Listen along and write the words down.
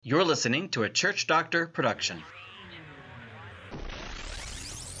You're listening to a Church Doctor production.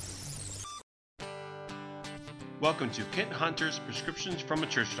 Welcome to Kent Hunter's Prescriptions from a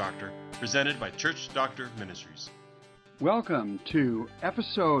Church Doctor, presented by Church Doctor Ministries. Welcome to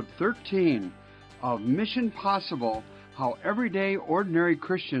episode 13 of Mission Possible, How Everyday Ordinary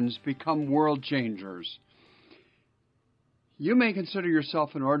Christians Become World Changers. You may consider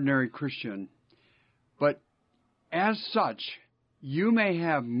yourself an ordinary Christian, but as such, you may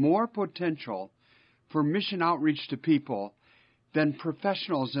have more potential for mission outreach to people than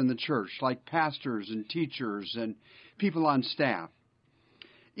professionals in the church, like pastors and teachers and people on staff.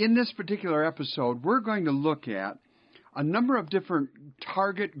 In this particular episode, we're going to look at a number of different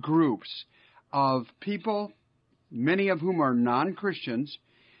target groups of people, many of whom are non-Christians,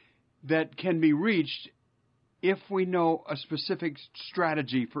 that can be reached if we know a specific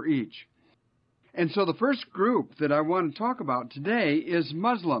strategy for each. And so the first group that I want to talk about today is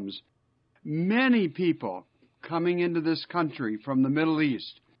Muslims. Many people coming into this country from the Middle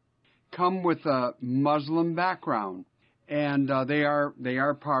East come with a Muslim background, and they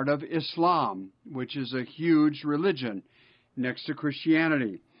are part of Islam, which is a huge religion next to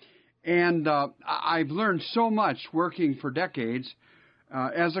Christianity. And I've learned so much working for decades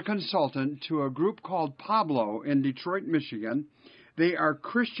as a consultant to a group called Pablo in Detroit, Michigan. They are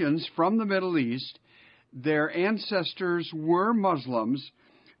Christians from the Middle East. Their ancestors were Muslims.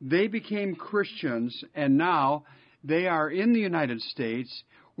 They became Christians, and now they are in the United States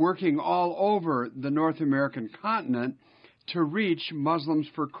working all over the North American continent to reach Muslims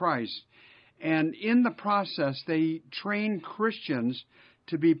for Christ. And in the process, they train Christians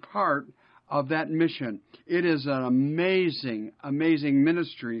to be part of that mission. It is an amazing, amazing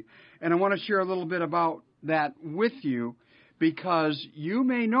ministry. And I want to share a little bit about that with you, because you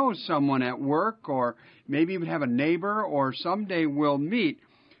may know someone at work, or maybe even have a neighbor, or someday will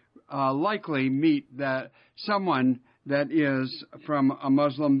likely meet someone that is from a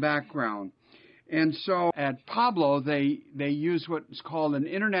Muslim background. And so at Pablo, they use what's called an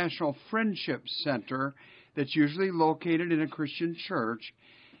International Friendship Center that's usually located in a Christian church.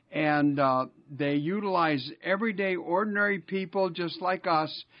 And they utilize everyday, ordinary people just like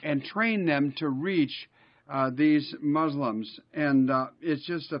us and train them to reach these Muslims. And it's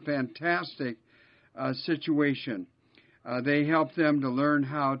just a fantastic situation. They help them to learn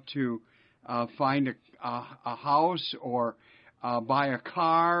how to find a house, or buy a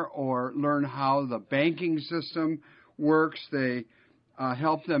car, or learn how the banking system works. They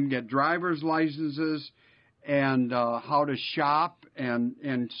help them get driver's licenses and how to shop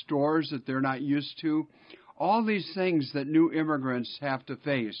and stores that they're not used to. All these things that new immigrants have to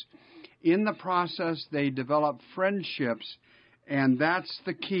face. In the process, they develop friendships, and that's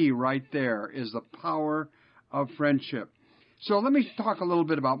the key right there, is the power of friendship. So let me talk a little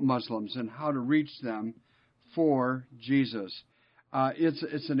bit about Muslims and how to reach them for Jesus.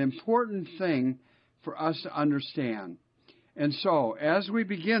 It's an important thing for us to understand. And so, as we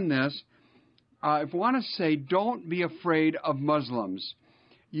begin this, I want to say, don't be afraid of Muslims.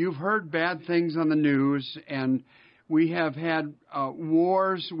 You've heard bad things on the news, and we have had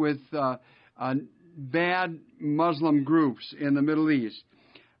wars with bad Muslim groups in the Middle East.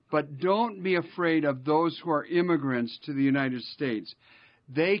 But don't be afraid of those who are immigrants to the United States.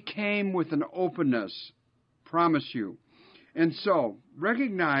 They came with an openness, promise you. And so,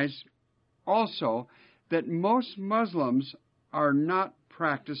 recognize also that most Muslims are not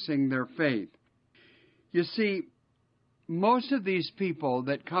practicing their faith. You see, most of these people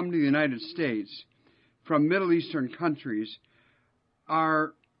that come to the United States from Middle Eastern countries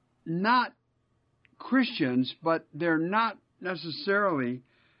are not Christians, but they're not necessarily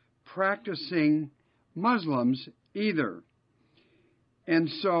practicing Muslims either. And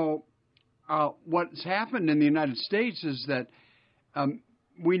so what's happened in the United States is that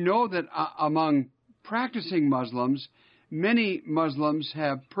we know that among practicing Muslims, many Muslims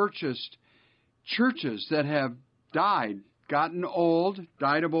have purchased churches that have gotten old,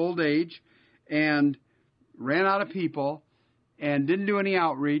 died of old age, and ran out of people and didn't do any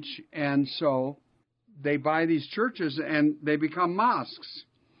outreach, and so they buy these churches and they become mosques.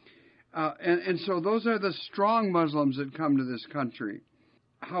 And so those are the strong Muslims that come to this country.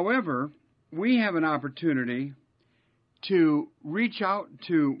 However, we have an opportunity to reach out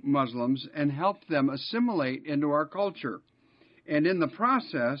to Muslims and help them assimilate into our culture, and in the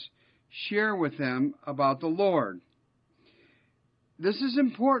process, share with them about the Lord. This is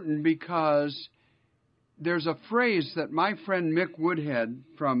important because there's a phrase that my friend Mick Woodhead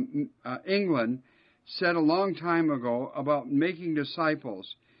from England said a long time ago about making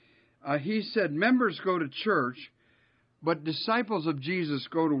disciples. He said, members go to church But disciples of Jesus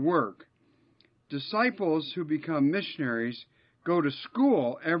go to work. Disciples who become missionaries go to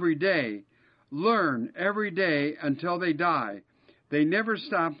school every day, learn every day until they die. They never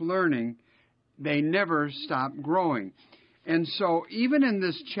stop learning. They never stop growing. And so even in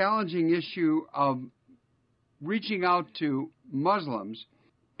this challenging issue of reaching out to Muslims,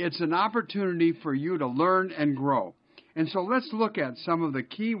 it's an opportunity for you to learn and grow. And so let's look at some of the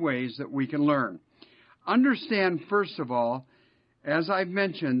key ways that we can learn. Understand, first of all, as I've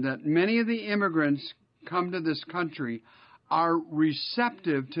mentioned, that many of the immigrants come to this country are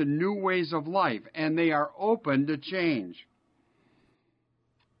receptive to new ways of life, and they are open to change.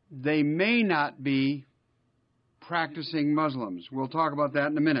 They may not be practicing Muslims. We'll talk about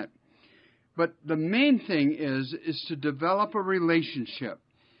that in a minute. But the main thing is to develop a relationship.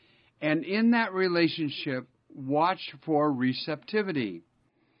 And in that relationship, watch for receptivity.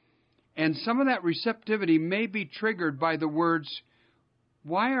 And some of that receptivity may be triggered by the words,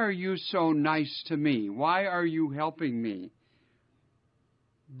 "Why are you so nice to me? Why are you helping me?"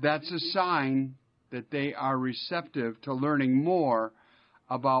 That's a sign that they are receptive to learning more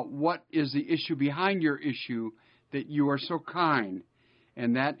about what is the issue behind your issue, that you are so kind.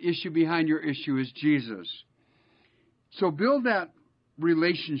 And that issue behind your issue is Jesus. So build that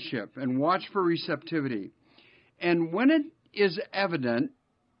relationship and watch for receptivity. And when it is evident,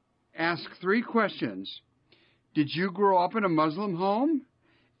 ask 3 questions. Did you grow up in a Muslim home?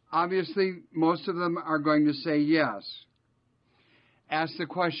 Obviously, most of them are going to say yes. Ask the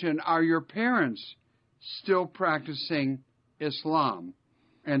question, are your parents still practicing Islam?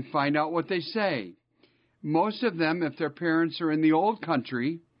 And find out what they say. Most of them, if their parents are in the old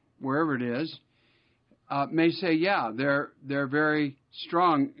country, wherever it is, may say, yeah, they're very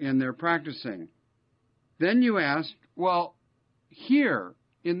strong in their practicing. Then you ask, well, here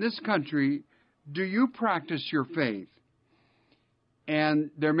in this country, do you practice your faith?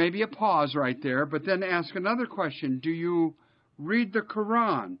 And there may be a pause right there, but then ask another question. Do you read the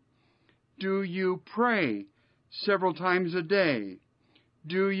Quran? Do you pray several times a day?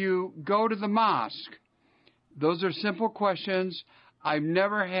 Do you go to the mosque? Those are simple questions. I've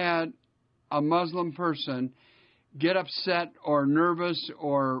never had a Muslim person get upset or nervous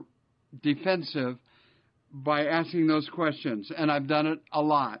or defensive by asking those questions, and I've done it a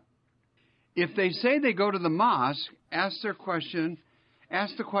lot. If they say they go to the mosque, ask the question,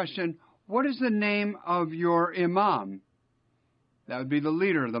 what is the name of your imam? That would be the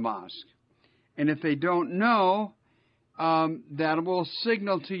leader of the mosque. And if they don't know, that will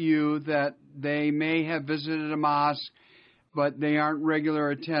signal to you that they may have visited a mosque, but they aren't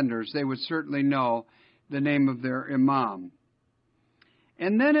regular attenders. They would certainly know the name of their imam.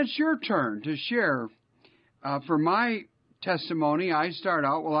 And then it's your turn to share. For my testimony, I start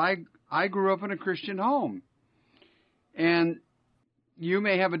out, I grew up in a Christian home. And you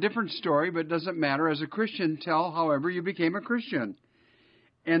may have a different story, but it doesn't matter. As a Christian, tell however you became a Christian.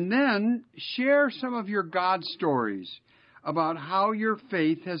 And then share some of your God stories about how your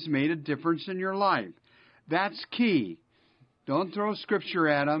faith has made a difference in your life. That's key. Don't throw scripture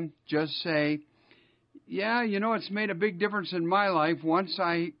at them. Just say, yeah, it's made a big difference in my life. Once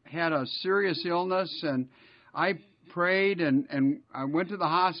I had a serious illness and I prayed and I went to the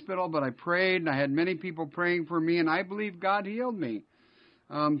hospital, but I prayed and I had many people praying for me and I believe God healed me.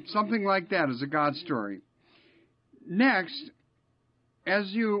 Something like that is a God story. Next,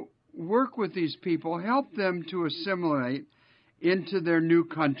 as you work with these people, help them to assimilate into their new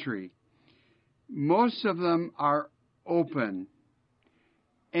country. Most of them are open.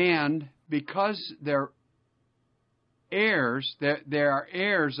 And because they're heirs, they are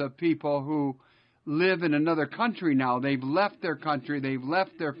heirs of people who live in another country now. They've left their country, they've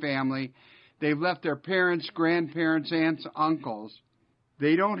left their family, they've left their parents, grandparents, aunts, uncles.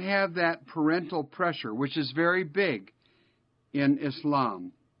 They don't have that parental pressure, which is very big in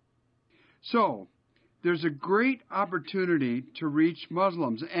Islam. So, there's a great opportunity to reach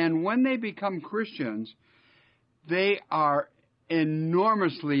Muslims. And when they become Christians, they are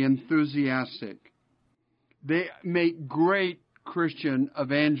enormously enthusiastic. They make great Christian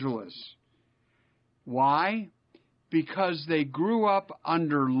evangelists. Why? Because they grew up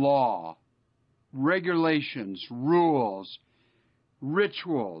under law, regulations, rules,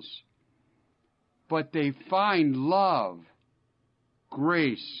 rituals. But they find love,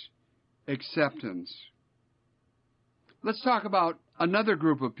 grace, acceptance. Let's talk about another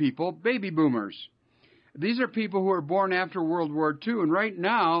group of people, baby boomers. These are people who were born after World War II, and right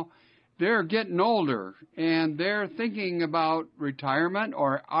now they're getting older, and they're thinking about retirement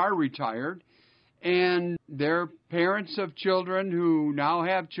or are retired, and they're parents of children who now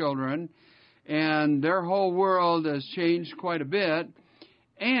have children, and their whole world has changed quite a bit.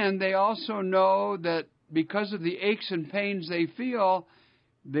 And they also know that because of the aches and pains they feel,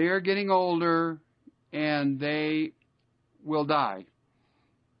 they are getting older and they will die.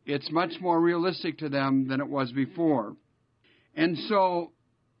 It's much more realistic to them than it was before. And so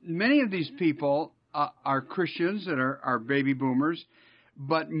many of these people are Christians that are baby boomers,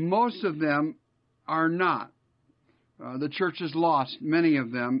 but most of them are not. The church has lost many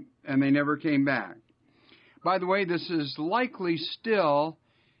of them, and they never came back. By the way, this is likely still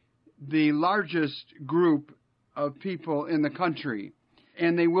the largest group of people in the country,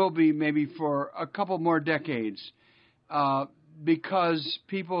 and they will be maybe for a couple more decades, because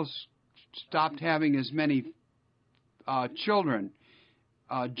people stopped having as many children,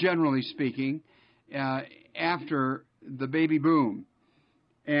 generally speaking, after the baby boom.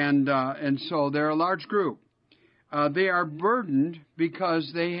 And so they're a large group. They are burdened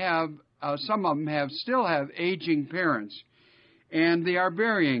because they have, some of them still have aging parents, and they are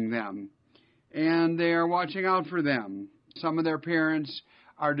burying them, and they are watching out for them. Some of their parents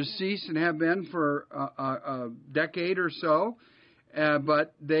are deceased and have been for a decade or so,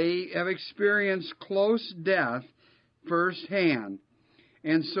 but they have experienced close death firsthand.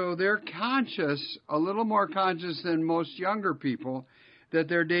 And so they're conscious, a little more conscious than most younger people, that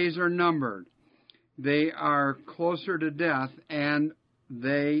their days are numbered. They are closer to death, and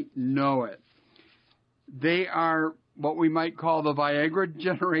they know it. They are what we might call the Viagra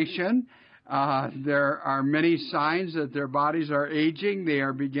generation. There are many signs that their bodies are aging. They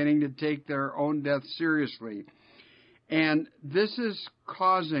are beginning to take their own death seriously. And this is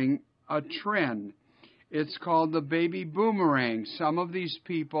causing a trend. It's called the baby boomerang. Some of these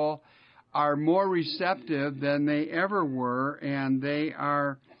people are more receptive than they ever were, and they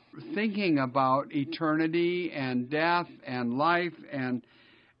are thinking about eternity and death and life and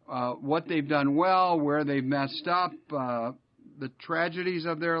what they've done well, where they've messed up, the tragedies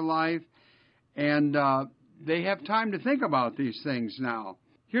of their life, and they have time to think about these things now.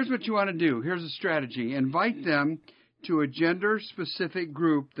 Here's what you want to do. Here's a strategy. Invite them to a gender-specific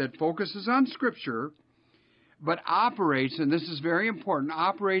group that focuses on Scripture, but operates, and this is very important,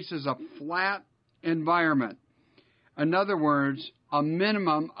 operates as a flat environment. In other words, a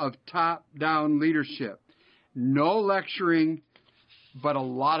minimum of top-down leadership. No lecturing, but a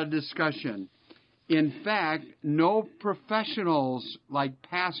lot of discussion. In fact, no professionals like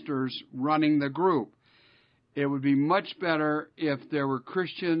pastors running the group. It would be much better if there were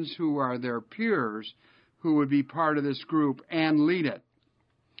Christians who are their peers who would be part of this group and lead it.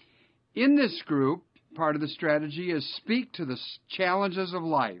 In this group, part of the strategy is speak to the challenges of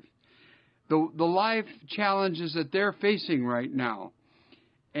life, the life challenges that they're facing right now.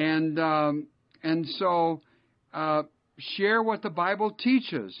 And so share what the Bible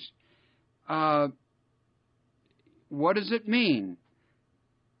teaches. What does it mean?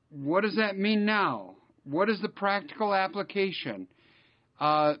 What does that mean now? What is the practical application?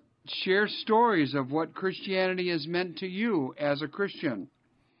 Share stories of what Christianity has meant to you as a Christian.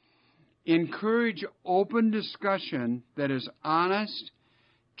 Encourage open discussion that is honest,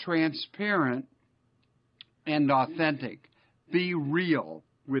 transparent, and authentic. Be real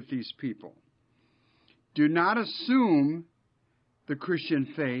with these people. Do not assume the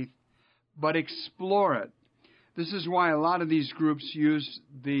Christian faith, but explore it. This is why a lot of these groups use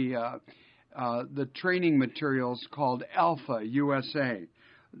the training materials called Alpha USA.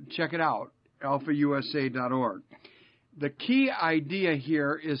 Check it out, alphausa.org. The key idea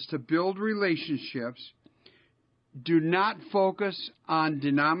here is to build relationships. Do not focus on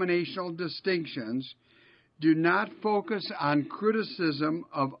denominational distinctions. Do not focus on criticism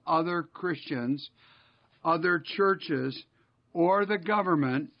of other Christians, other churches, or the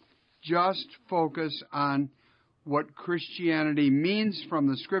government. Just focus on what Christianity means from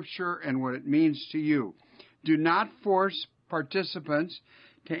the Scripture and what it means to you. Do not force participants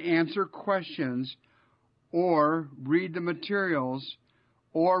to answer questions or read the materials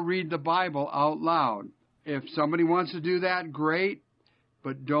or read the Bible out loud. If somebody wants to do that, great,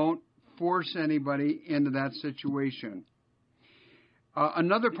 but don't force anybody into that situation.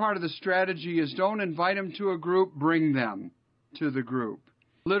 Another part of the strategy is don't invite them to a group, bring them to the group.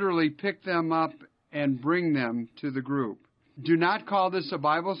 Literally pick them up and bring them to the group. Do not call this a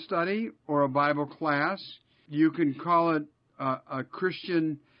Bible study or a Bible class. You can call it a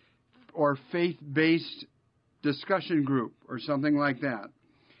Christian or faith-based discussion group or something like that.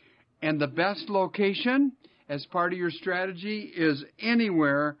 And the best location as part of your strategy is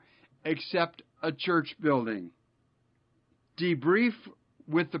anywhere except a church building. Debrief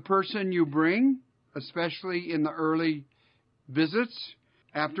with the person you bring, especially in the early visits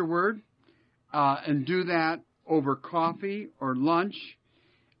afterward. and do that over coffee or lunch,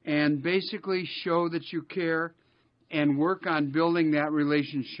 and basically show that you care and work on building that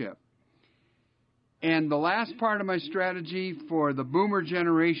relationship. And the last part of my strategy for the boomer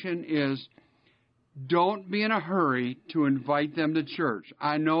generation is don't be in a hurry to invite them to church.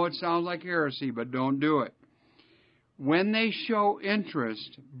 I know it sounds like heresy, but don't do it. When they show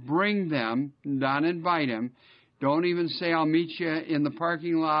interest, bring them, not invite them. Don't even say, I'll meet you in the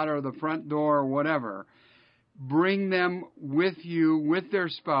parking lot or the front door or whatever. Bring them with you, with their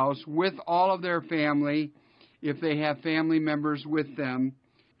spouse, with all of their family, if they have family members with them,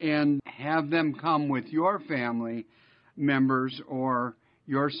 and have them come with your family members or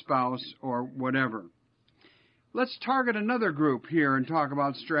your spouse or whatever. Let's target another group here and talk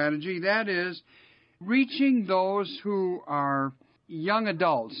about strategy. That is reaching those who are young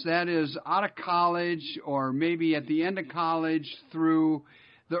adults, that is out of college or maybe at the end of college through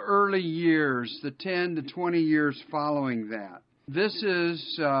the early years, the 10 to 20 years following that. This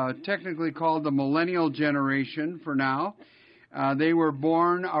is technically called the millennial generation for now. They were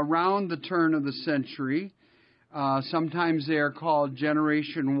born around the turn of the century. Sometimes they are called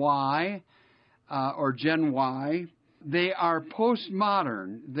Generation Y or Gen Y. They are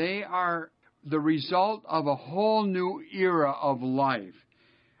postmodern. They are the result of a whole new era of life.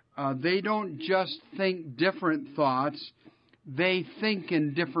 They don't just think different thoughts. They think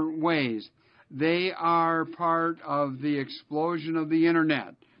in different ways. They are part of the explosion of the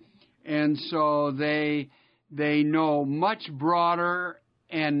Internet. And so they know much broader,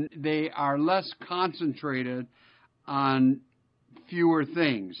 and they are less concentrated on fewer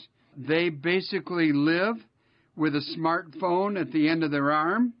things. They basically live with a smartphone at the end of their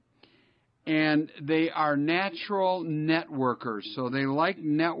arm, and they are natural networkers. So they like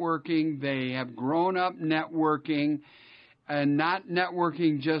networking. They have grown up networking, and not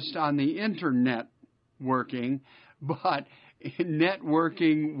networking just on the internet working, but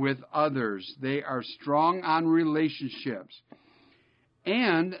networking with others. They are strong on relationships,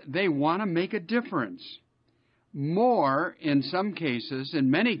 and they want to make a difference. More, in some cases, in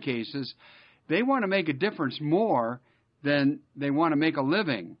many cases, they want to make a difference more than they want to make a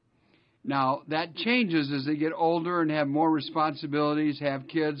living. Now, that changes as they get older and have more responsibilities, have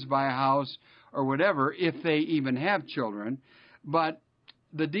kids, buy a house, or whatever, if they even have children. But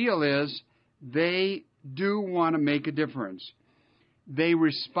the deal is they do want to make a difference. They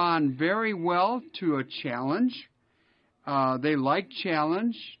respond very well to a challenge. They like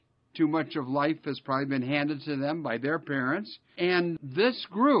challenge. Too much of life has probably been handed to them by their parents. And this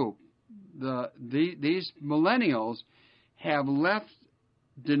group, these millennials, have left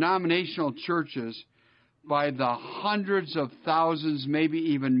denominational churches by the hundreds of thousands, maybe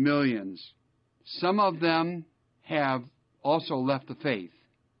even millions. Some of them have also left the faith.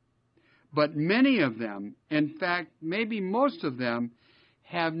 But many of them, in fact, maybe most of them,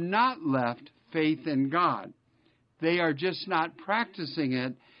 have not left faith in God. They are just not practicing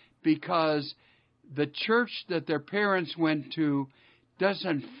it because the church that their parents went to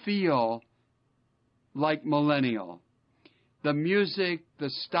doesn't feel like millennial. The music,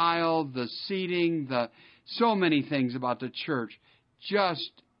 the style, the seating, so many things about the church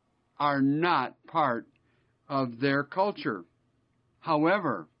just are not part of their culture.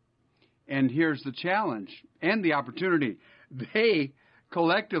 However, and here's the challenge and the opportunity, they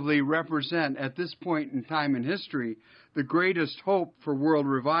collectively represent, at this point in time in history, the greatest hope for world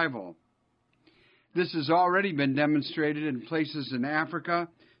revival. This has already been demonstrated in places in Africa,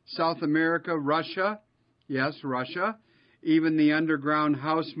 South America, Russia, yes, Russia, even the underground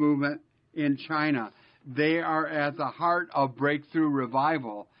house movement in China. They are at the heart of breakthrough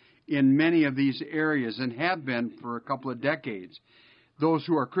revival in many of these areas and have been for a couple of decades, those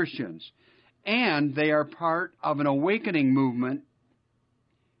who are Christians. And they are part of an awakening movement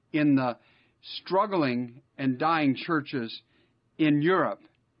in the struggling and dying churches in Europe.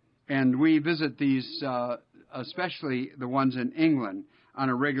 And we visit these, especially the ones in England, on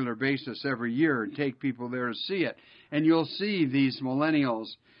a regular basis every year and take people there to see it. And you'll see these millennials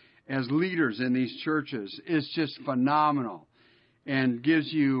as leaders in these churches. It's just phenomenal and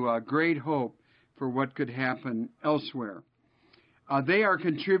gives you great hope for what could happen elsewhere. They are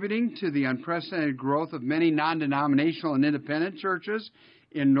contributing to the unprecedented growth of many non-denominational and independent churches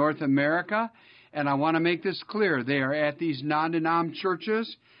in North America. And I want to make this clear. They are at these non-denom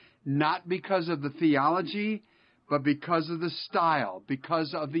churches not because of the theology, but because of the style,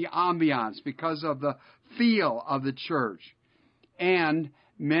 because of the ambiance, because of the feel of the church. And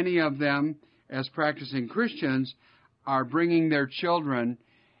many of them, as practicing Christians, are bringing their children,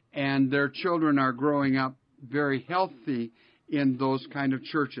 and their children are growing up very healthy in those kind of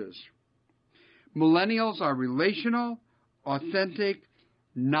churches. Millennials are relational, authentic,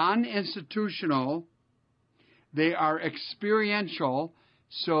 non-institutional. They are experiential,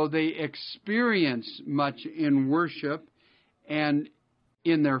 so they experience much in worship and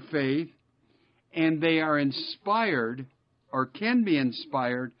in their faith, and they are inspired or can be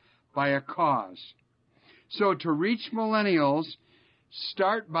inspired by a cause. So to reach millennials,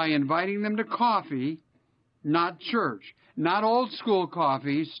 start by inviting them to coffee, not church, not old school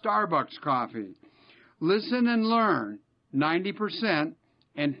coffee, Starbucks coffee. Listen and learn 90%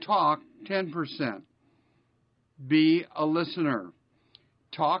 and talk 10%. Be a listener.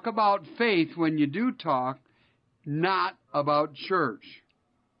 Talk about faith when you do talk, not about church.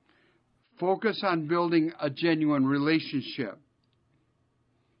 Focus on building a genuine relationship.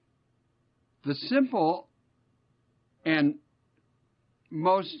 The simple and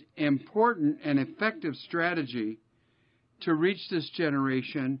most important and effective strategy to reach this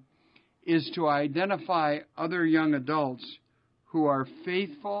generation is to identify other young adults who are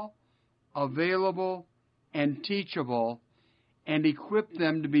faithful, available, and teachable, and equip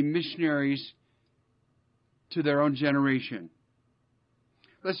them to be missionaries to their own generation.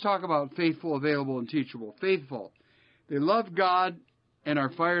 Let's talk about faithful, available, and teachable. Faithful. They love God and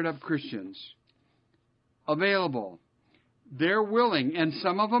are fired up Christians. Available. They're willing, and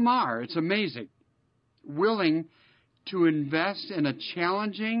some of them are, it's amazing, willing to invest in a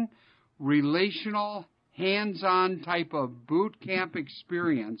challenging, relational, hands-on type of boot camp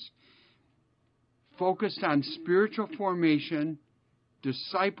experience focused on spiritual formation,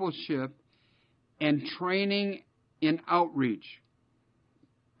 discipleship, and training in outreach.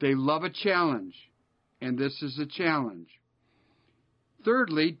 They love a challenge, and this is a challenge.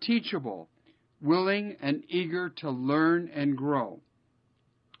 Thirdly, teachable, willing and eager to learn and grow.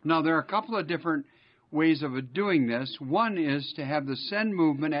 Now, there are a couple of different ways of doing this. One is to have the Send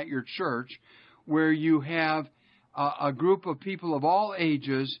movement at your church, where you have a group of people of all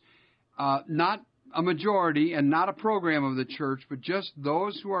ages, not a majority and not a program of the church, but just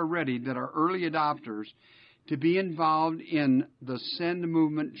those who are ready, that are early adopters, to be involved in the Send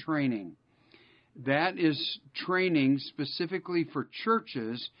movement training. That is training specifically for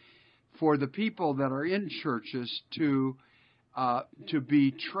churches, for the people that are in churches to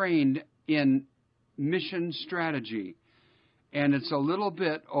be trained in mission strategy. And it's a little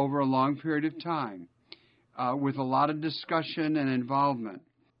bit over a long period of time with a lot of discussion and involvement.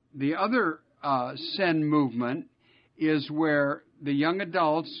 The other Send movement is where the young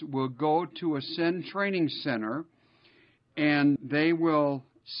adults will go to a Send training center, and they will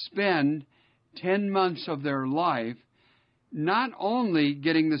spend 10 months of their life not only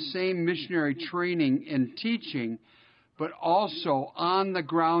getting the same missionary training and teaching, but also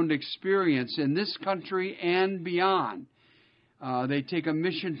on-the-ground experience in this country and beyond. They take a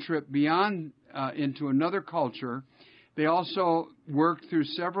mission trip beyond into another culture. They also work through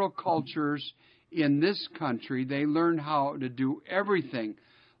several cultures in this country. They learn how to do everything,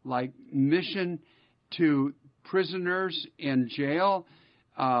 like mission to prisoners in jail,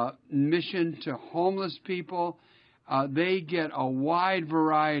 mission to homeless people. They get a wide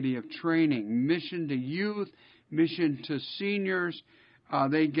variety of training, mission to youth, mission to seniors.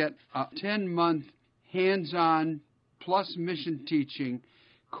 They get a 10-month hands-on plus mission teaching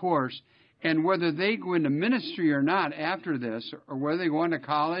course. And whether they go into ministry or not after this, or whether they go into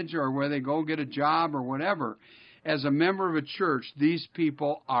college, or whether they go get a job or whatever, as a member of a church, these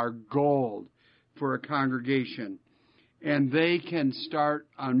people are gold for a congregation. And they can start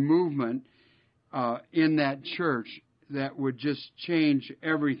a movement in that church that would just change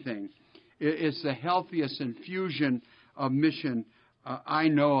everything. It's the healthiest infusion of mission I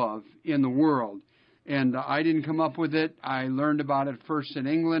know of in the world. And I didn't come up with it. I learned about it first in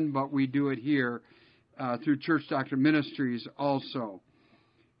England, but we do it here through Church Doctor Ministries also.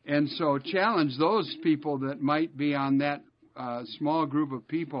 And so challenge those people that might be on that small group of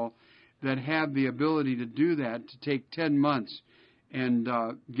people that have the ability to do that, to take 10 months and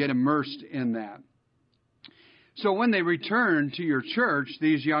get immersed in that. So when they return to your church,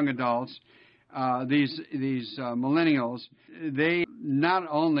 these young adults, these millennials, they not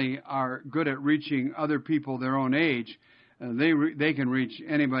only are good at reaching other people their own age, they can reach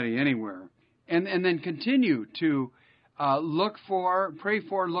anybody anywhere. And then continue to look for,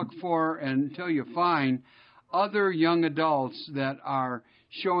 until you find other young adults that are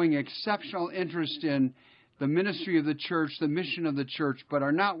showing exceptional interest in the ministry of the church, the mission of the church, but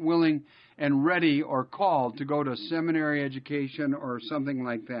are not willing and ready or called to go to seminary education or something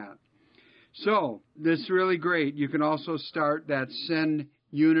like that. So, this is really great. You can also start that Send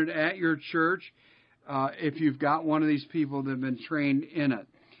unit at your church if you've got one of these people that have been trained in it.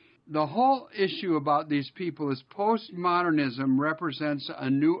 the whole issue about these people is postmodernism represents a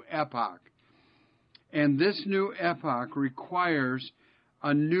new epoch. And this new epoch requires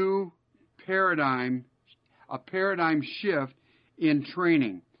a new paradigm, a paradigm shift in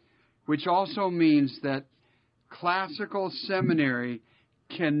training, which also means that classical seminary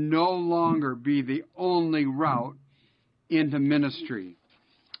can no longer be the only route into ministry.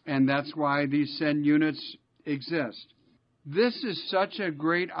 And that's why these SEND units exist. This is such a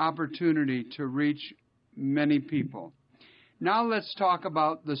great opportunity to reach many people. Now let's talk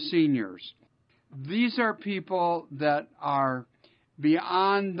about the seniors. These are people that are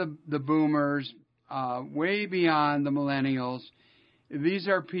beyond the boomers, way beyond the millennials. These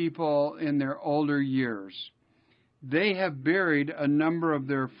are people in their older years. They have buried a number of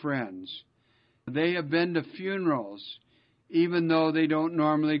their friends. They have been to funerals, even though they don't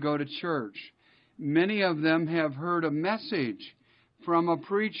normally go to church. Many of them have heard a message from a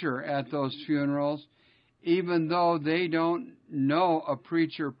preacher at those funerals, even though they don't know a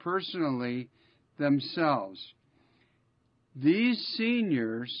preacher personally themselves. These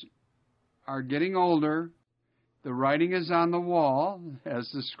seniors are getting older. The writing is on the wall, as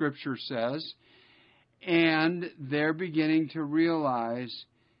the scripture says, and they're beginning to realize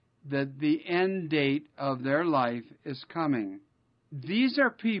that the end date of their life is coming. These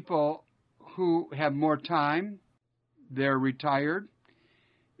are people who have more time. They're retired.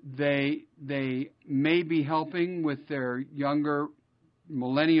 They may be helping with their younger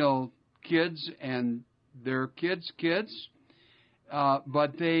millennial kids and their kids' kids,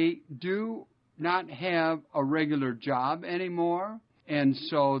 but they do not have a regular job anymore, and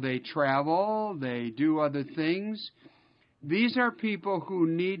so they travel, they do other things. These are people who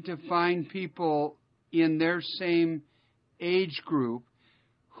need to find people in their same age group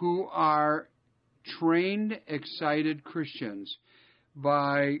who are trained, excited Christians.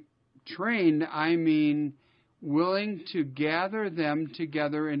 By trained, I mean willing to gather them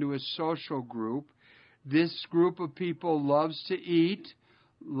together into a social group. This group of people loves to eat,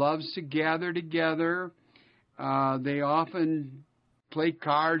 loves to gather together. They often play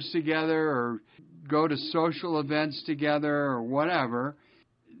cards together or go to social events together or whatever.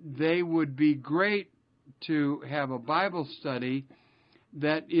 They would be great to have a Bible study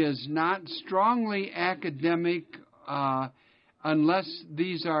that is not strongly academic, unless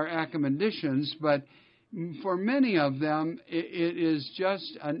these are academicians, but for many of them, it is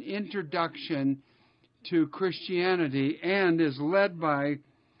just an introduction to Christianity and is led by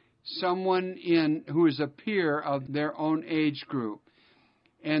someone who is a peer of their own age group.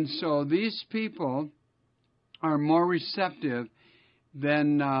 And so these people are more receptive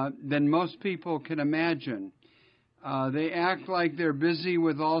than most people can imagine. They act like they're busy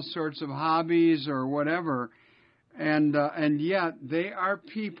with all sorts of hobbies or whatever, and yet they are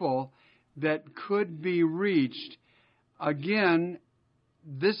people that could be reached. Again,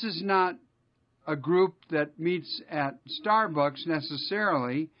 this is not a group that meets at Starbucks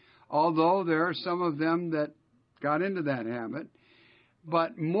necessarily, although there are some of them that got into that habit.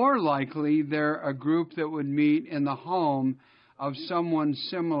 But more likely, they're a group that would meet in the home of someone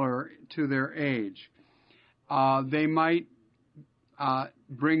similar to their age. They might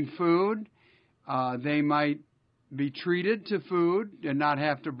bring food. They might be treated to food and not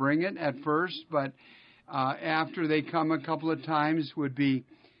have to bring it at first, but after they come a couple of times would be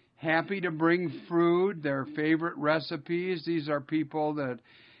happy to bring food, their favorite recipes. These are people that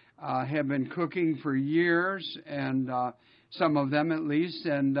have been cooking for years, and some of them at least,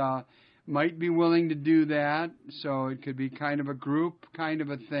 and might be willing to do that. So it could be kind of a group kind of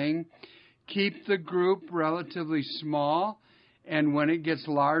a thing. Keep the group relatively small, and when it gets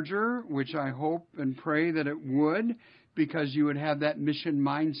larger, which I hope and pray that it would, because you would have that mission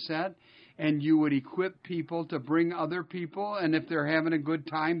mindset, and you would equip people to bring other people, and if they're having a good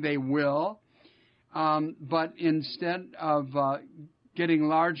time, they will. But instead of getting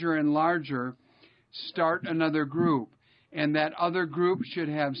larger and larger, start another group. And that other group should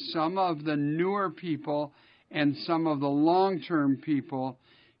have some of the newer people and some of the long-term people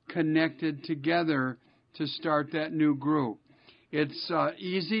connected together to start that new group. It's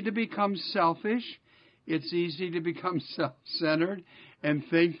easy to become selfish. It's easy to become self-centered and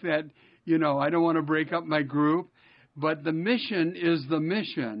think that, I don't want to break up my group. But the mission is the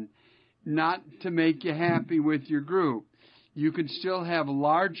mission, not to make you happy with your group. You can still have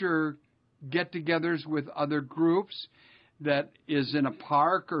larger get-togethers with other groups that is in a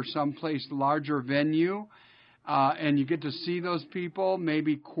park or someplace larger venue, and you get to see those people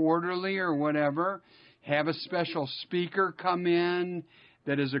maybe quarterly or whatever. Have a special speaker come in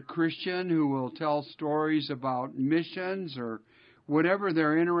that is a Christian who will tell stories about missions or whatever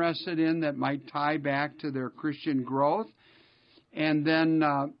they're interested in that might tie back to their Christian growth. And then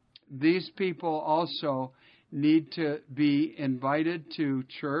these people also need to be invited to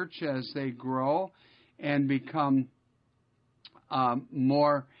church as they grow and become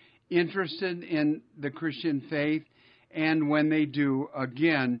more interested in the Christian faith. And when they do,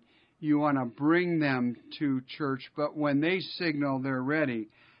 again, you want to bring them to church, but when they signal they're ready,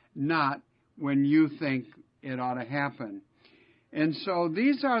 not when you think it ought to happen. And so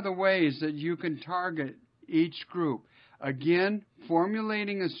these are the ways that you can target each group. Again,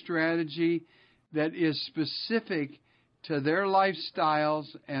 formulating a strategy that is specific to their lifestyles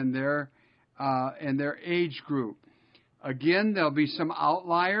and their age group. Again, there'll be some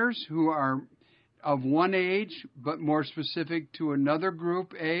outliers who are of one age, but more specific to another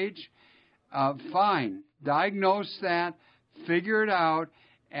group age. Fine. Diagnose that, figure it out,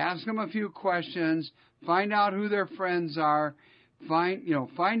 ask them a few questions, find out who their friends are,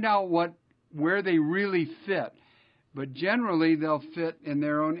 find out where they really fit. But generally, they'll fit in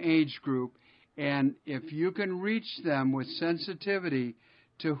their own age group. And if you can reach them with sensitivity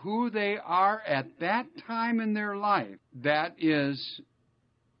to who they are at that time in their life, that is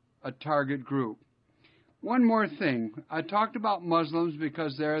a target group. One more thing. I talked about Muslims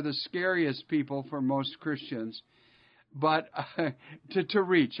because they're the scariest people for most Christians, but to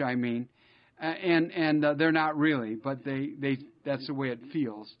reach, I mean. And they're not really, but that's the way it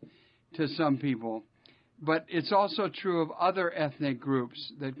feels to some people. But it's also true of other ethnic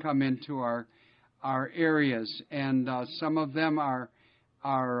groups that come into our areas, and some of them are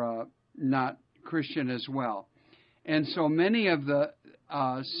not Christian as well. And so many of the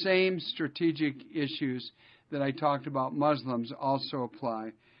same strategic issues that I talked about Muslims also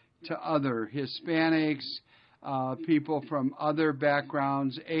apply to other Hispanics, people from other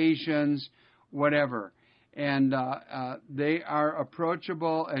backgrounds, Asians, whatever. And they are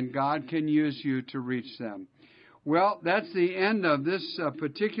approachable, and God can use you to reach them. Well, that's the end of this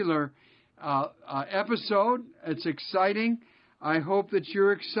particular episode. It's exciting. I hope that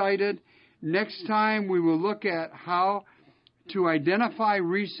you're excited. Next time we will look at how to identify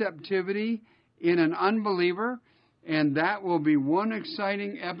receptivity in an unbeliever, and that will be one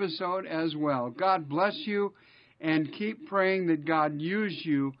exciting episode as well. God bless you, and keep praying that God use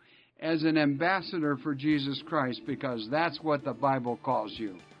you as an ambassador for Jesus Christ, because that's what the Bible calls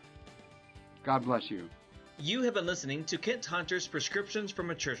you. God bless you. You have been listening to Kent Hunter's Prescriptions from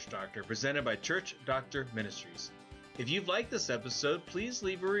a Church Doctor, presented by Church Doctor Ministries. If you've liked this episode, please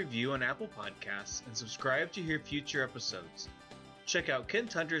leave a review on Apple Podcasts and subscribe to hear future episodes. Check out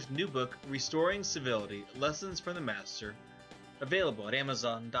Kent Hunter's new book, Restoring Civility, Lessons from the Master, available at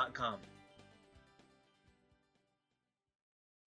Amazon.com.